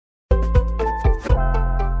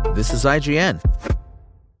This is IGN.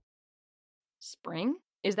 Spring?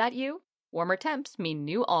 Is that you? Warmer temps mean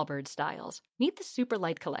new Allbirds styles. Meet the Super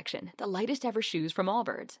Light Collection, the lightest ever shoes from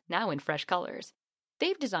Allbirds, now in fresh colors.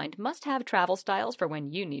 They've designed must-have travel styles for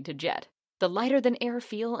when you need to jet. The lighter-than-air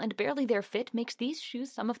feel and barely-there fit makes these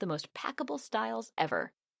shoes some of the most packable styles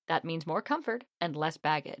ever. That means more comfort and less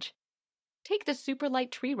baggage. Take the Super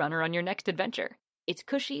Light Tree Runner on your next adventure. Its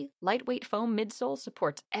cushy, lightweight foam midsole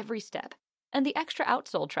supports every step, and the extra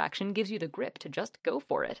outsole traction gives you the grip to just go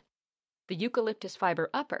for it. The eucalyptus fiber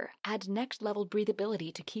upper adds next-level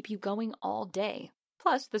breathability to keep you going all day.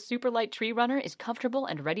 Plus, the Super Light Tree Runner is comfortable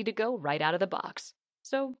and ready to go right out of the box.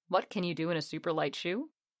 So, what can you do in a super light shoe?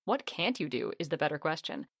 What can't you do is the better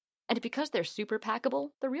question. And because they're super packable,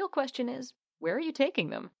 the real question is, where are you taking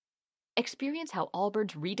them? Experience how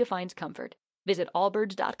Allbirds redefines comfort. Visit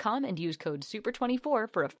allbirds.com and use code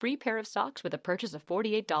SUPER24 for a free pair of socks with a purchase of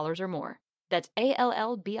 $48 or more. That's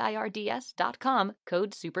ALLBIRDS.com,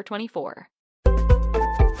 code SUPER24.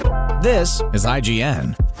 This is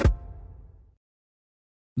IGN.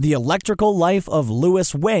 The Electrical Life of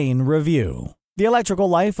Louis Wain Review. The Electrical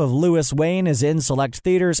Life of Louis Wain is in select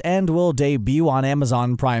theaters and will debut on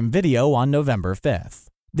Amazon Prime Video on November 5th.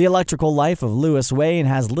 The Electrical Life of Louis Wain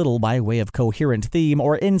has little by way of coherent theme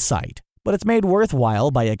or insight, but it's made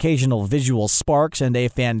worthwhile by occasional visual sparks and a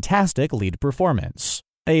fantastic lead performance.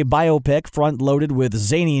 A biopic front-loaded with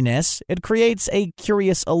zaniness, it creates a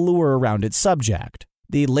curious allure around its subject,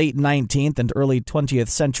 the late 19th and early 20th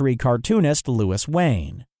century cartoonist Louis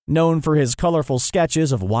Wain, known for his colorful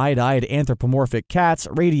sketches of wide-eyed anthropomorphic cats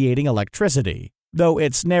radiating electricity, though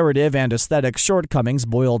its narrative and aesthetic shortcomings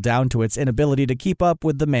boil down to its inability to keep up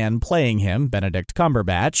with the man playing him, Benedict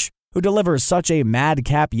Cumberbatch, who delivers such a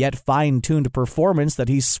madcap yet fine-tuned performance that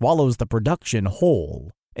he swallows the production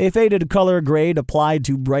whole. A faded color grade applied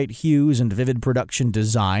to bright hues and vivid production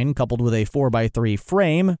design, coupled with a 4x3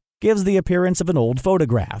 frame, gives the appearance of an old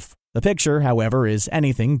photograph. The picture, however, is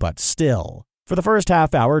anything but still. For the first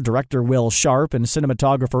half hour, director Will Sharp and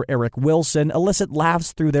cinematographer Eric Wilson elicit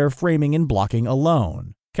laughs through their framing and blocking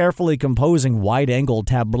alone, carefully composing wide-angle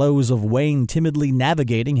tableaus of Wain timidly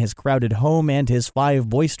navigating his crowded home and his 5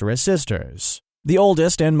 boisterous sisters. The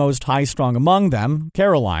oldest and most high-strung among them,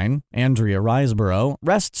 Caroline, Andrea Riseborough,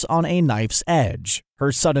 rests on a knife's edge.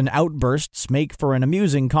 Her sudden outbursts make for an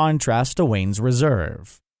amusing contrast to Wain's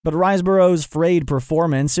reserve. But Riseborough's frayed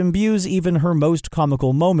performance imbues even her most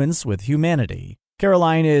comical moments with humanity.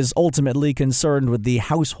 Caroline is ultimately concerned with the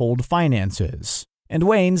household finances, and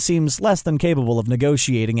Wain seems less than capable of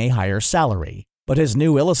negotiating a higher salary. But his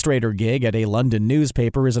new illustrator gig at a London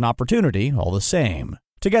newspaper is an opportunity all the same.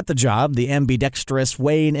 To get the job, the ambidextrous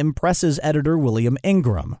Wain impresses editor William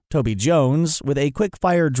Ingram, Toby Jones, with a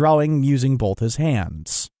quick-fire drawing using both his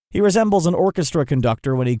hands. He resembles an orchestra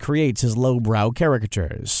conductor when he creates his lowbrow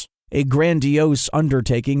caricatures, a grandiose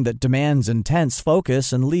undertaking that demands intense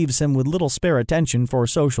focus and leaves him with little spare attention for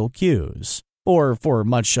social cues, or for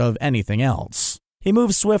much of anything else. He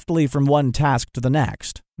moves swiftly from one task to the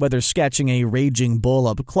next, whether sketching a raging bull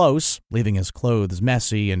up close, leaving his clothes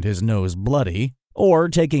messy and his nose bloody, or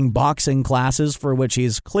taking boxing classes for which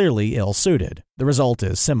he's clearly ill-suited. The result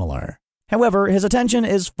is similar. However, his attention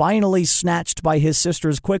is finally snatched by his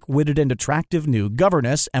sister's quick-witted and attractive new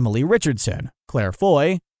governess, Emily Richardson, Claire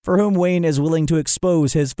Foy, for whom Wain is willing to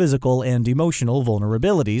expose his physical and emotional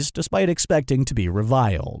vulnerabilities despite expecting to be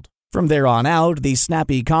reviled. From there on out, the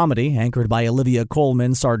snappy comedy, anchored by Olivia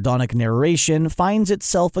Colman's sardonic narration, finds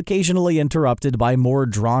itself occasionally interrupted by more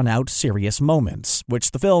drawn-out serious moments,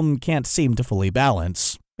 which the film can't seem to fully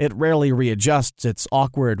balance. It rarely readjusts its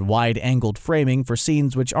awkward, wide-angled framing for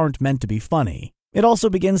scenes which aren't meant to be funny. It also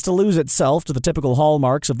begins to lose itself to the typical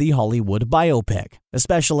hallmarks of the Hollywood biopic,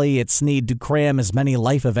 especially its need to cram as many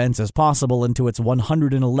life events as possible into its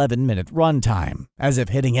 111-minute runtime, as if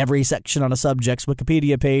hitting every section on a subject's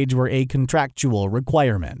Wikipedia page were a contractual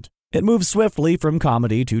requirement. It moves swiftly from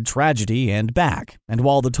comedy to tragedy and back, and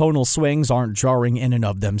while the tonal swings aren't jarring in and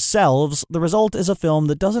of themselves, the result is a film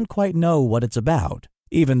that doesn't quite know what it's about,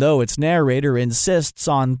 even though its narrator insists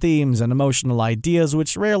on themes and emotional ideas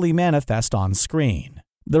which rarely manifest on screen.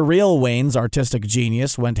 The real Wain's artistic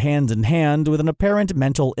genius went hand in hand with an apparent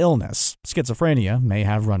mental illness. Schizophrenia may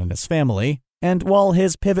have run in his family, and while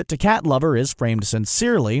his pivot to cat lover is framed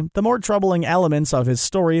sincerely, the more troubling elements of his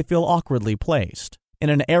story feel awkwardly placed. In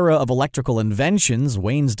an era of electrical inventions,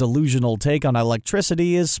 Wain's delusional take on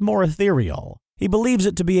electricity is more ethereal. He believes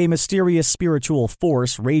it to be a mysterious spiritual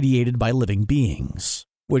force radiated by living beings,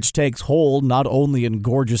 which takes hold not only in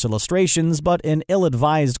gorgeous illustrations but in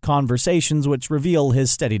ill-advised conversations which reveal his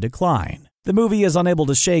steady decline. The movie is unable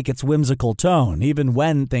to shake its whimsical tone, even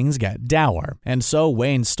when things get dour, and so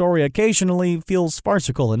Wain's story occasionally feels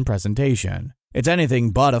farcical in presentation. It's anything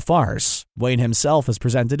but a farce. Wain himself is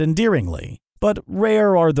presented endearingly. But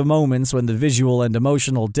rare are the moments when the visual and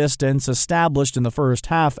emotional distance established in the first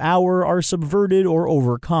half hour are subverted or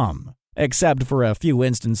overcome. Except for a few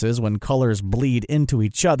instances when colors bleed into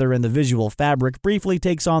each other and the visual fabric briefly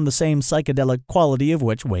takes on the same psychedelic quality of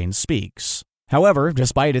which Wain speaks. However,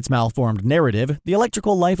 despite its malformed narrative, The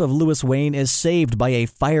Electrical Life of Louis Wain is saved by a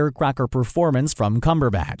firecracker performance from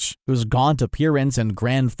Cumberbatch, whose gaunt appearance and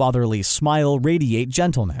grandfatherly smile radiate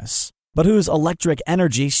gentleness, but whose electric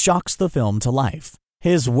energy shocks the film to life.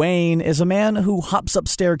 His Wain is a man who hops up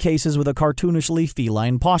staircases with a cartoonishly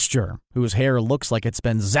feline posture, whose hair looks like it's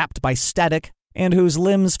been zapped by static, and whose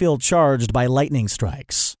limbs feel charged by lightning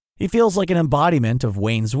strikes. He feels like an embodiment of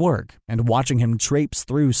Wain's work, and watching him traipse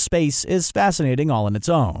through space is fascinating all on its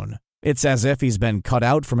own. It's as if he's been cut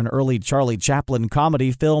out from an early Charlie Chaplin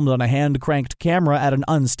comedy filmed on a hand-cranked camera at an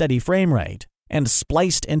unsteady frame rate, and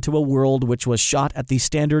spliced into a world which was shot at the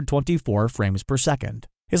standard 24 frames per second.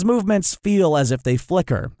 His movements feel as if they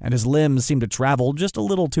flicker, and his limbs seem to travel just a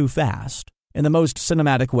little too fast. In the most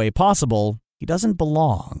cinematic way possible, he doesn't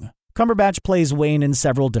belong. Cumberbatch plays Wain in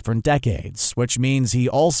several different decades, which means he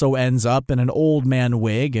also ends up in an old man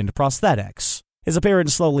wig and prosthetics. His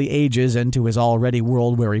appearance slowly ages into his already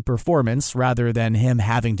world-weary performance rather than him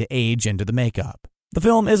having to age into the makeup. The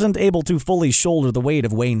film isn't able to fully shoulder the weight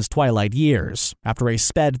of Wain's twilight years. After a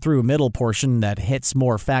sped-through middle portion that hits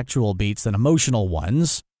more factual beats than emotional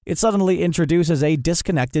ones, it suddenly introduces a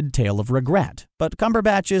disconnected tale of regret, but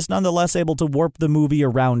Cumberbatch is nonetheless able to warp the movie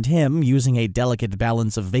around him using a delicate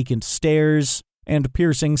balance of vacant stares and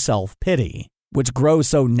piercing self-pity, which grows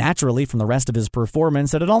so naturally from the rest of his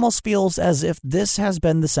performance that it almost feels as if this has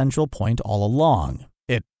been the central point all along.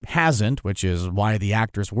 It hasn't, which is why the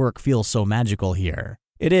actor's work feels so magical here.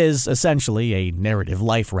 It is, essentially, a narrative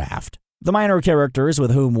life raft. The minor characters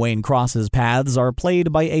with whom Wain crosses paths are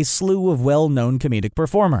played by a slew of well-known comedic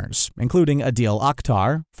performers, including Adil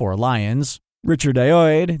Akhtar, Four Lions, Richard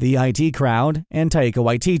Ayoade, The IT Crowd, and Taika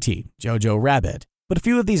Waititi, Jojo Rabbit. But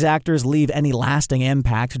few of these actors leave any lasting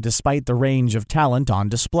impact despite the range of talent on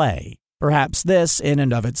display. Perhaps this, in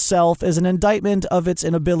and of itself, is an indictment of its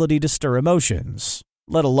inability to stir emotions,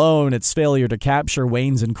 let alone its failure to capture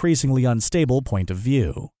Wain's increasingly unstable point of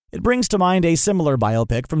view. It brings to mind a similar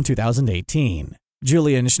biopic from 2018,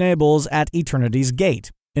 Julian Schnabel's At Eternity's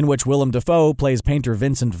Gate, in which Willem Dafoe plays painter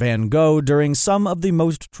Vincent van Gogh during some of the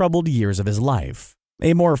most troubled years of his life.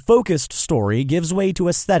 A more focused story gives way to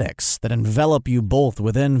aesthetics that envelop you both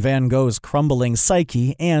within Van Gogh's crumbling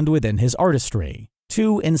psyche and within his artistry,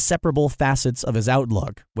 two inseparable facets of his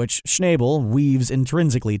outlook, which Schnabel weaves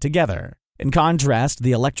intrinsically together. In contrast,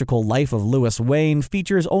 The Electrical Life of Louis Wain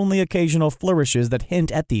features only occasional flourishes that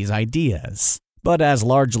hint at these ideas, but as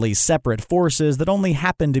largely separate forces that only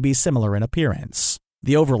happen to be similar in appearance.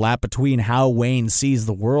 The overlap between how Wain sees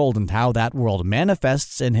the world and how that world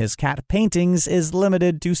manifests in his cat paintings is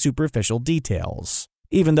limited to superficial details,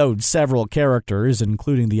 even though several characters,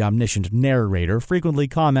 including the omniscient narrator, frequently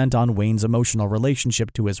comment on Wain's emotional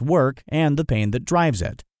relationship to his work and the pain that drives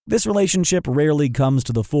it. This relationship rarely comes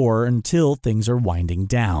to the fore until things are winding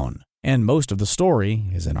down, and most of the story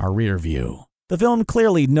is in our rear view. The film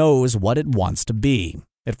clearly knows what it wants to be.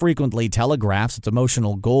 It frequently telegraphs its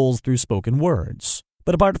emotional goals through spoken words.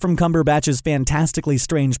 But apart from Cumberbatch's fantastically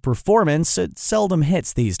strange performance, it seldom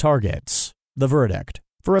hits these targets. The verdict.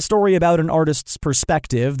 For a story about an artist's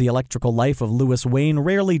perspective, The Electrical Life of Louis Wain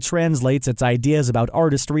rarely translates its ideas about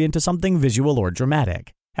artistry into something visual or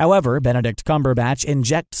dramatic. However, Benedict Cumberbatch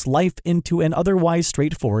injects life into an otherwise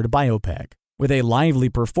straightforward biopic, with a lively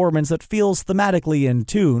performance that feels thematically in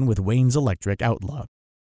tune with Wain's electric outlook.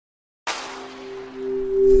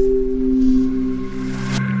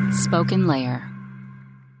 Spoken Layer.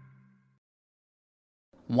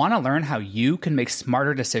 Want to learn how you can make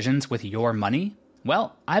smarter decisions with your money?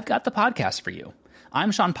 Well, I've got the podcast for you.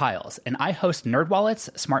 I'm Sean Piles, and I host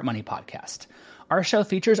NerdWallet's Smart Money Podcast. Our show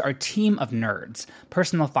features our team of nerds,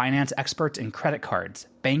 personal finance experts in credit cards,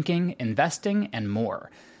 banking, investing, and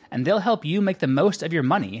more. And they'll help you make the most of your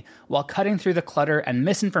money while cutting through the clutter and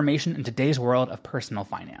misinformation in today's world of personal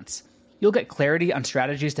finance. You'll get clarity on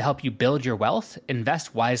strategies to help you build your wealth,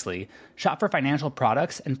 invest wisely, shop for financial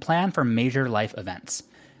products, and plan for major life events.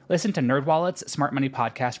 Listen to NerdWallet's Smart Money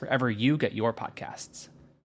Podcast wherever you get your podcasts.